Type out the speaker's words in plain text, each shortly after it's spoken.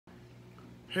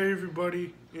Hey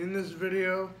everybody, in this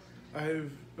video I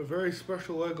have a very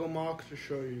special Lego MOC to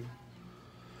show you.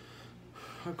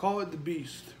 I call it the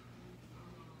Beast.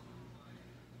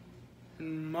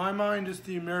 In my mind, it's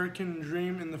the American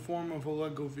dream in the form of a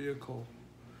Lego vehicle.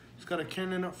 It's got a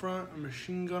cannon up front, a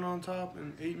machine gun on top,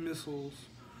 and 8 missiles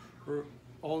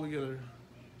all together.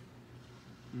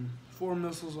 4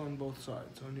 missiles on both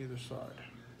sides, on either side.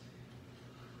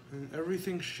 And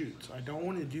everything shoots. I don't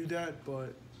want to do that,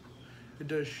 but it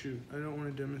does shoot. I don't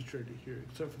want to demonstrate it here,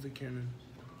 except for the cannon.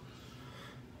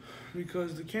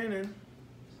 Because the cannon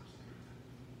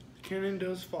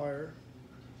does fire.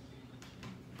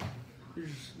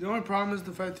 The only problem is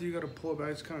the fact that you gotta pull it back.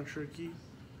 It's kind of tricky.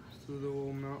 So the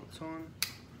little mounts on.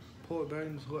 Pull it back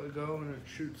and just let it go and it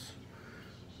shoots.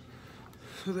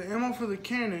 So the ammo for the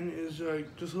cannon is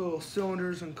like just little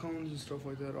cylinders and cones and stuff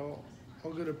like that.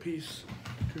 I'll get a piece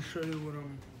to show you what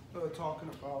I'm talking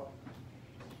about.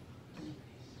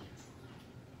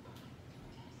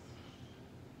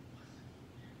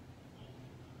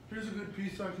 Here's a good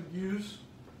piece I could use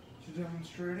to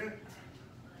demonstrate it.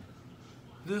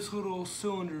 This little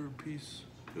cylinder piece,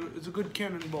 it's a good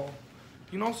cannonball.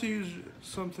 You can also use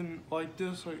something like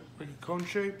this, like a cone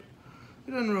shape.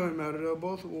 It doesn't really matter though,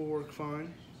 both will work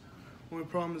fine. Only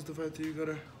problem is the fact that you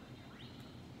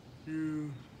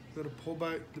gotta pull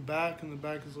back the back, and the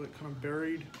back is like kind of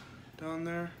buried down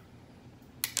there.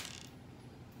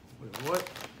 Wait, what?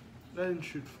 That didn't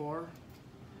shoot far.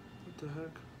 What the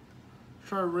heck?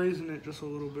 Try raising it just a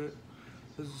little bit.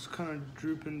 It's kind of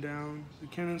drooping down. The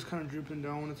cannon's kind of drooping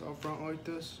down when it's up front like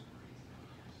this.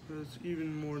 But it's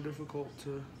even more difficult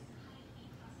to...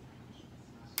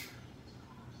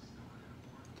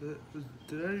 Did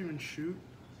that even shoot?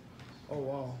 Oh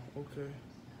wow, okay.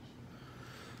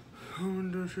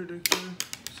 I'm gonna shoot it again.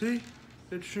 See?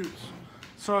 It shoots.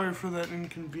 Sorry for that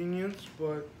inconvenience,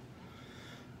 but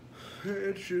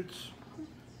it shoots.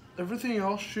 Everything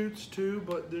else shoots too,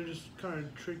 but they're just kind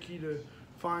of tricky to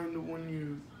find when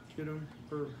you get them.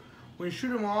 Or when you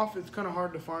shoot them off, it's kind of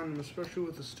hard to find them, especially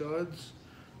with the studs.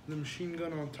 The machine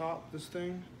gun on top, this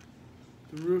thing.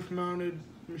 The roof-mounted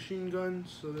machine gun,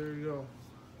 so there you go.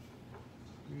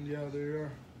 And yeah, there you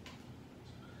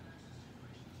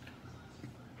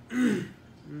are.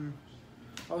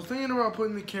 I was thinking about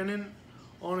putting the cannon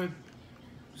on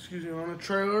a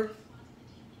trailer,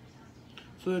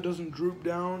 so that it doesn't droop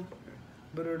down,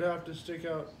 but it would have to stick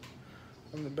out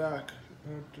on the back.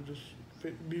 I have to just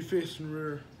be facing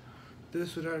rear.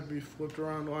 This would have to be flipped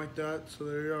around like that, so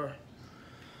there you are.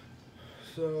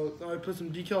 So I put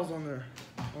some decals on there,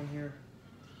 on here.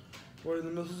 Where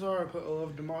the missiles are, I put I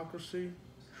love democracy,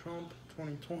 Trump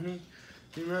 2020.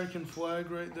 The American flag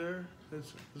right there,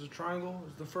 it's a triangle,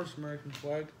 it's the first American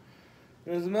flag.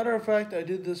 And as a matter of fact, I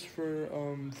did this for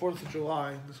 4th of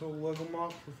July, this whole Lego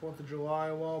MOC for 4th of July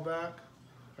a while back,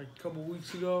 like a couple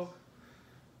weeks ago.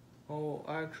 Oh,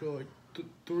 actually like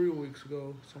 3 weeks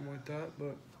ago, something like that,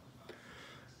 but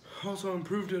also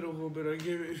improved it a little bit. I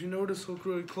gave it, if you notice, look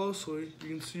really closely, you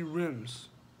can see rims.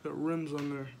 Got rims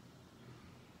on there.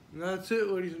 And that's it,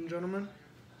 ladies and gentlemen.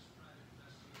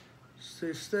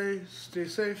 Stay safe,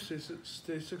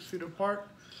 stay 6 feet apart,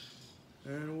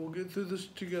 and we'll get through this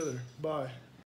together. Bye.